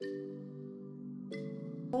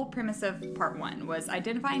whole premise of part 1 was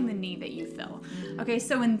identifying the need that you fill. Okay,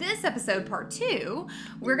 so in this episode, part 2,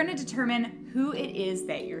 we're going to determine who it is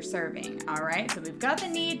that you're serving. All right, so we've got the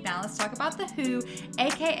need. Now let's talk about the who,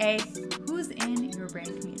 aka who's in your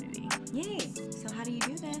brand community. Yay! So how do you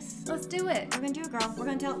do this? Let's do it. We're gonna do it, girl. We're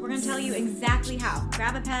gonna tell you exactly how.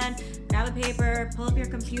 Grab a pen, grab a paper, pull up your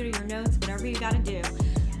computer, your notes, whatever you gotta do.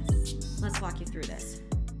 Yes. Let's walk you through this.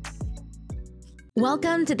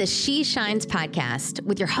 Welcome to the She Shines podcast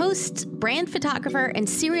with your hosts, brand photographer and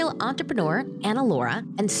serial entrepreneur, Anna Laura,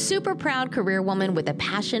 and super proud career woman with a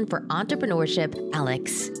passion for entrepreneurship,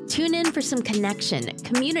 Alex. Tune in for some connection,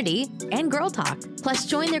 community, and girl talk. Plus,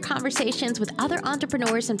 join their conversations with other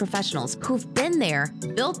entrepreneurs and professionals who've been there,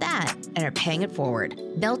 built that, and are paying it forward.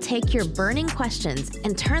 They'll take your burning questions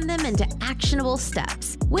and turn them into actionable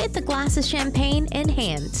steps with a glass of champagne in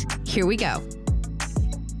hand. Here we go.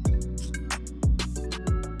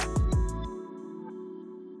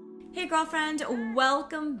 Hey girlfriend,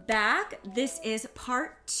 welcome back. This is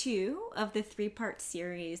part 2 of the 3-part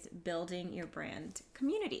series, Building Your Brand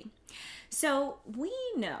Community. So we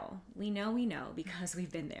know, because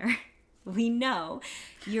we've been there, we know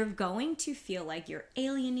you're going to feel like you're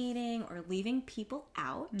alienating or leaving people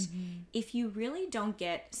out if you really don't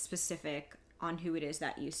get specific on who it is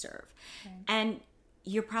that you serve. Okay. And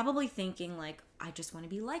you're probably thinking like, I just want to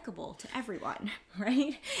be likable to everyone,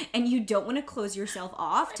 right? And you don't want to close yourself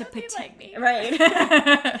off to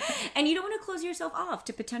right? And you don't want to close yourself off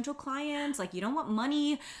to potential clients. Like you don't want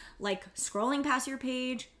money like scrolling past your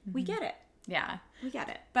page. We get it. Yeah, we get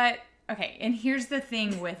it. But okay, and here's the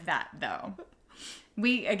thing with that though.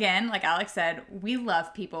 We, again, like Alex said, we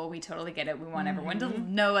love people. We totally get it. We want everyone to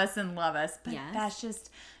know us and love us, but that's just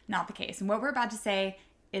not the case. And what we're about to say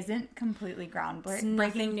isn't completely groundbreaking. It's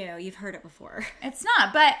nothing new. You've heard it before. It's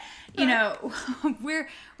not, but you know, we're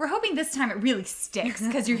hoping this time it really sticks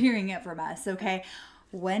because you're hearing it from us, okay?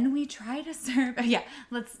 When we try to serve,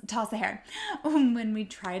 let's toss the hair. When we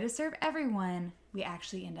try to serve everyone, we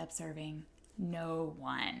actually end up serving no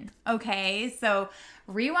one. Okay, so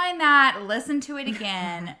rewind that, listen to it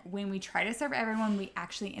again. When we try to serve everyone, we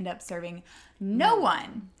actually end up serving no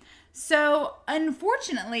one. So,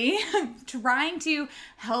 unfortunately, trying to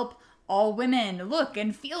help all women look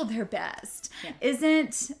and feel their best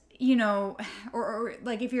isn't, you know, or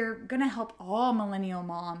like if you're going to help all millennial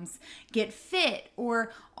moms get fit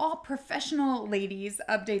or all professional ladies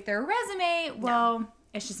update their resume, well,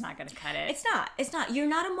 it's just not going to cut it. It's not. You're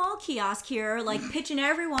not a mall kiosk here, like pitching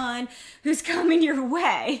everyone who's coming your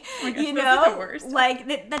way. Oh you know, the worst. Like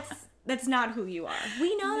that's not who you are.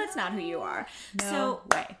 We know that's not who you are. No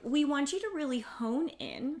way. We want you to really hone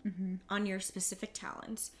in on your specific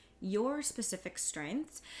talents, your specific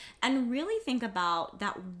strengths, and really think about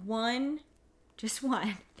that one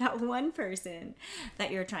person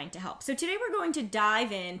that you're trying to help. So today we're going to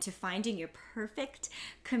dive into finding your perfect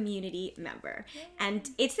community member. Yay. And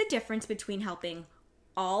it's the difference between helping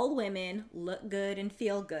all women look good and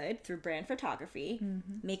feel good through brand photography,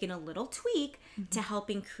 making a little tweak to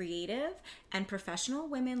helping creative and professional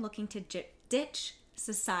women looking to ditch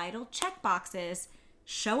societal checkboxes,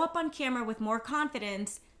 show up on camera with more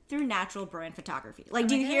confidence through natural brand photography. Like,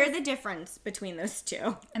 do you hear the difference between those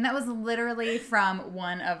two? And that was literally from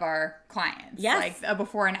one of our clients. Yes. Like a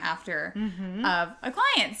before and after of a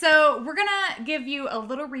client. So we're going to give you a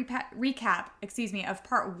little recap, of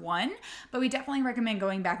part 1, but we definitely recommend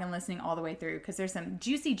going back and listening all the way through because there's some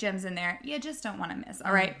juicy gems in there you just don't want to miss.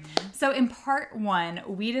 All right. So in part 1,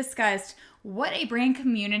 we discussed what a brand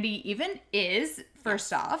community even is,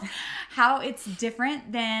 first off, how it's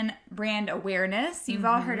different than brand awareness. You've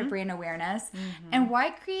all heard of brand awareness, and why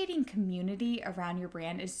creating community around your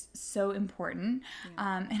brand is so important.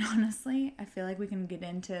 Yeah. And honestly, I feel like we didn't get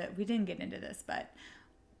into this, but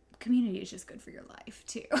community is just good for your life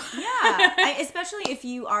too. Especially if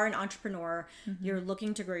you are an entrepreneur, you're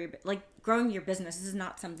looking to grow growing your business is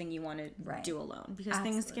not something you want to do alone because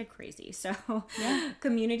things get crazy. So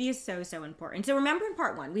community is so important. So remember in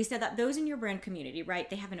part 1, we said that those in your brand community, right,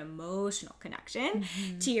 they have an emotional connection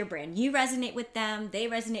to your brand. You resonate with them, they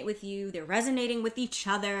resonate with you, they're resonating with each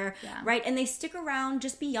other, right? And they stick around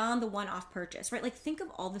just beyond the one-off purchase, right? Like think of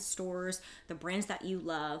all the stores, the brands that you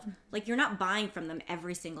love. Like you're not buying from them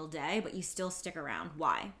every single day, but you still stick around.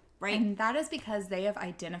 Why? Right. And that is because they have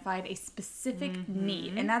identified a specific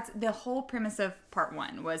need. And that's the whole premise of part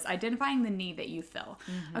 1 was identifying the need that you fill.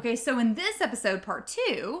 Okay, so in this episode, part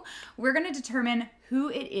 2, we're going to determine who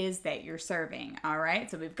it is that you're serving. All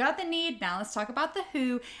right, so we've got the need. Now let's talk about the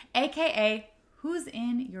who, aka who's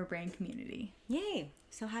in your brand community. Yay.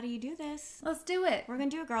 So how do you do this? Let's do it. We're gonna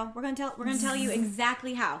do it, girl. We're gonna tell you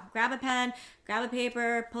exactly how. Grab a pen, grab a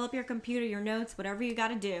paper, pull up your computer, your notes, whatever you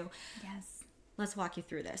gotta do. Yes. Let's walk you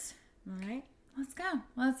through this. All right?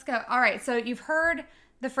 Let's go. All right. So you've heard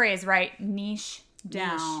the phrase, right? Niche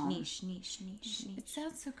down. Niche. It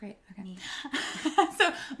sounds so great. Okay.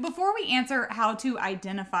 So before we answer how to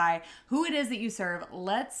identify who it is that you serve,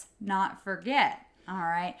 let's not forget. All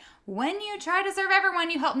right. When you try to serve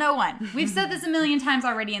everyone, you help no one. We've said this a million times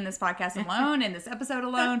already in this podcast alone, in this episode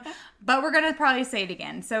alone, but we're going to probably say it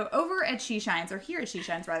again. So over at She Shines, or here at She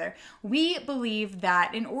Shines rather, we believe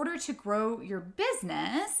that in order to grow your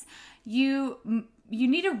business, you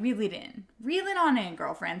need to reel it in. Reel it on in,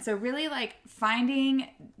 girlfriend. So really like find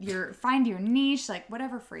your niche, like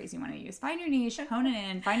whatever phrase you want to use. Find your niche, hone it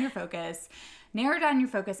in, find your focus. Narrow down your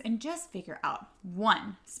focus and just figure out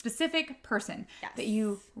one specific person that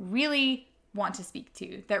you really want to speak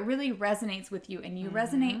to, that really resonates with you and you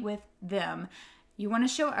resonate with them. You want to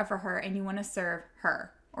show up for her and you want to serve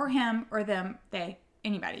her or him or them, they,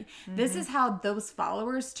 anybody. This is how those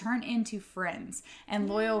followers turn into friends and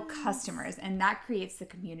loyal customers, and that creates the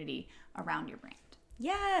community around your brand.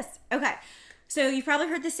 Yes. Okay. So you've probably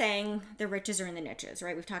heard the saying, the riches are in the niches,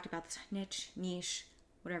 right? We've talked about this niche,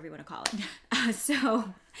 whatever you want to call it.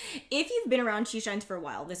 So if you've been around She Shines for a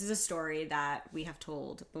while, this is a story that we have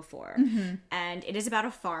told before. And it is about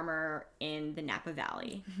a farmer in the Napa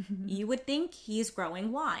Valley. You would think he's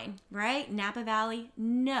growing wine, right? Napa Valley?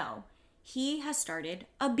 No. He has started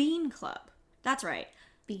a bean club. That's right.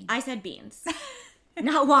 Beans. I said beans.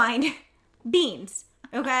 Not wine. Beans.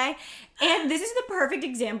 Okay? And this is the perfect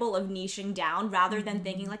example of niching down rather than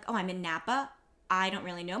thinking like, oh, I'm in Napa. I don't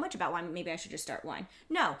really know much about wine. Maybe I should just start wine.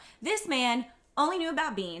 No, this man only knew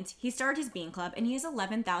about beans. He started his bean club and he is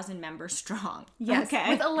 11,000 members strong. Yes, okay.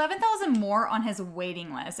 With 11,000 more on his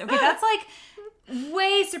waiting list. Okay, that's like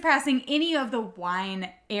way surpassing any of the wine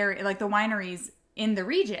area, like the wineries in the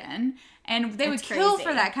region. And they would kill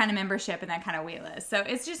for that kind of membership and that kind of wait list. So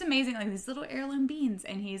it's just amazing, like these little heirloom beans,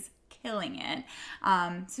 and he's killing it.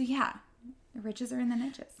 So yeah, the riches are in the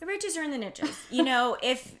niches. The riches are in the niches. You know,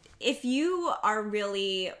 if you are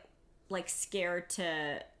really like scared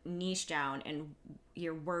to niche down and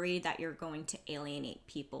you're worried that you're going to alienate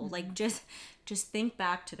people, like just think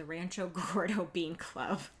back to the Rancho Gordo Bean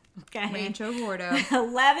Club. Okay. Rancho Gordo.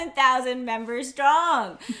 11,000 members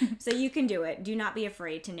strong. So you can do it. Do not be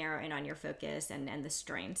afraid to narrow in on your focus and the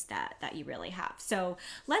strengths that you really have. So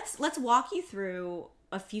let's walk you through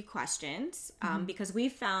a few questions because we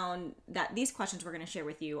found that these questions we're going to share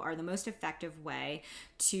with you are the most effective way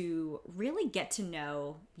to really get to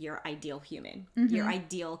know your ideal human, your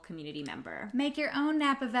ideal community member. Make your own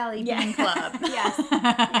Napa Valley Bean Club.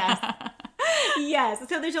 Yes.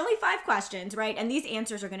 So there's only 5 questions, right? And these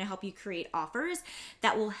answers are going to help you create offers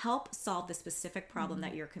that will help solve the specific problem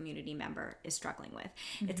that your community member is struggling with.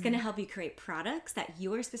 It's going to help you create products that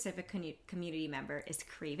your specific community member is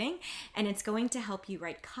craving. And it's going to help you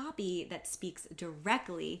write copy that speaks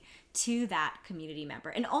directly to that community member.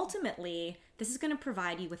 And ultimately, this is going to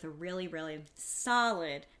provide you with a really, really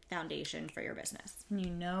solid foundation for your business. You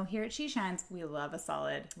know, here at She Shines, we love a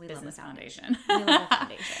solid business foundation. We love a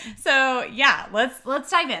foundation. So yeah,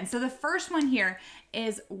 let's dive in. So the first one here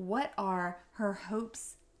is, what are her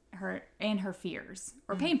hopes, her fears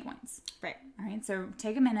or pain points? Right. All right. So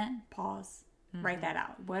take a minute, pause, write that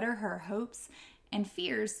out. What are her hopes and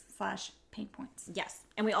fears / pain points? Yes.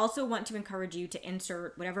 And we also want to encourage you to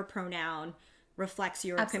insert whatever pronoun reflects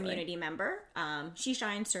your community member. She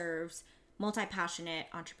Shine serves multi-passionate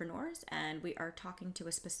entrepreneurs, and we are talking to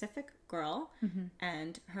a specific girl,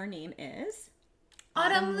 and her name is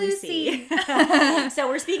Autumn Lucy. So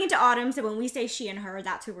we're speaking to Autumn, so when we say she and her,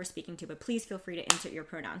 that's who we're speaking to, but please feel free to insert your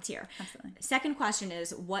pronouns here. Absolutely. Second question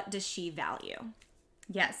is, what does she value?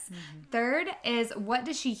 Yes. Third is, what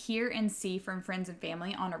does she hear and see from friends and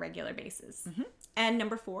family on a regular basis? And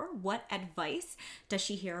number 4, what advice does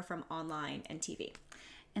she hear from online and TV?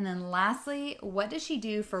 And then lastly, what does she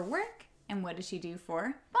do for work? And what does she do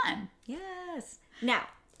for fun? Yes. Now,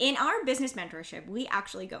 in our business mentorship, we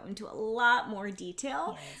actually go into a lot more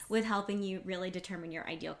detail with helping you really determine your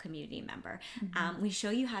ideal community member. We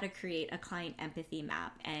show you how to create a client empathy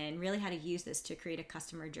map and really how to use this to create a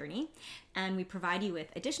customer journey. And we provide you with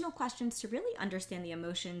additional questions to really understand the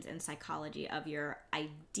emotions and psychology of your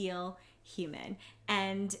ideal human.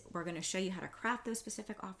 And we're going to show you how to craft those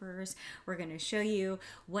specific offers. We're going to show you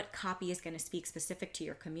what copy is going to speak specific to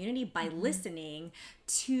your community by listening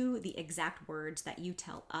to the exact words that you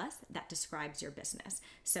tell us that describes your business.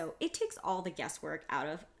 So it takes all the guesswork out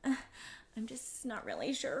of, I'm just not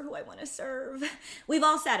really sure who I want to serve. We've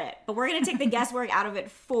all said it, but we're going to take the guesswork out of it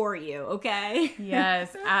for you, okay?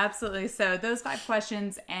 Yes, absolutely. So those 5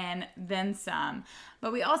 questions and then some.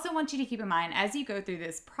 But we also want you to keep in mind, as you go through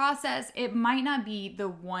this process, it might not be the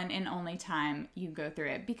one and only time you go through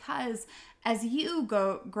it, because as you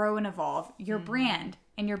grow and evolve, your brand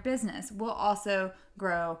and your business will also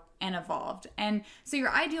grow and evolve. And so your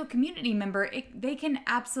ideal community member, they can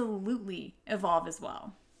absolutely evolve as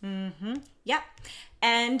well. Yep.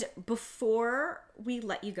 And before we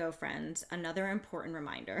let you go, friends, another important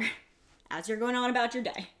reminder. As you're going on about your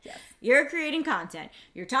day, you're creating content,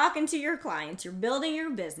 you're talking to your clients, you're building your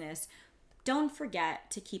business, don't forget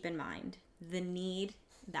to keep in mind the need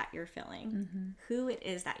that you're filling, who it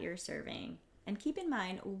is that you're serving, and keep in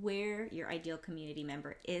mind where your ideal community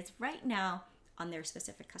member is right now on their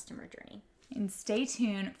specific customer journey. And stay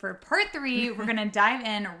tuned for part 3. We're going to dive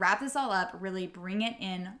in, wrap this all up, really bring it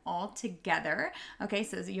in all together. Okay,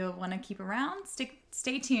 so you'll want to keep around.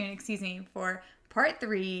 Stay tuned, for part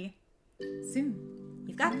 3 soon.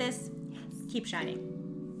 You've got this. Yes. Keep shining.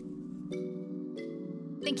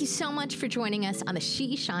 Thank you so much for joining us on the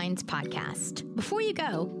She Shines podcast. Before you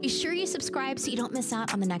go, be sure you subscribe so you don't miss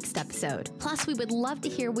out on the next episode. Plus, we would love to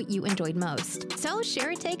hear what you enjoyed most. So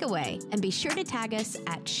share a takeaway and be sure to tag us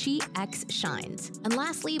at SheXShines. And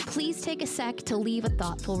lastly, please take a sec to leave a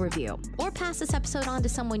thoughtful review or pass this episode on to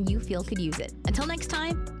someone you feel could use it. Until next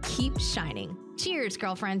time, keep shining. Cheers,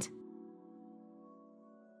 girlfriend.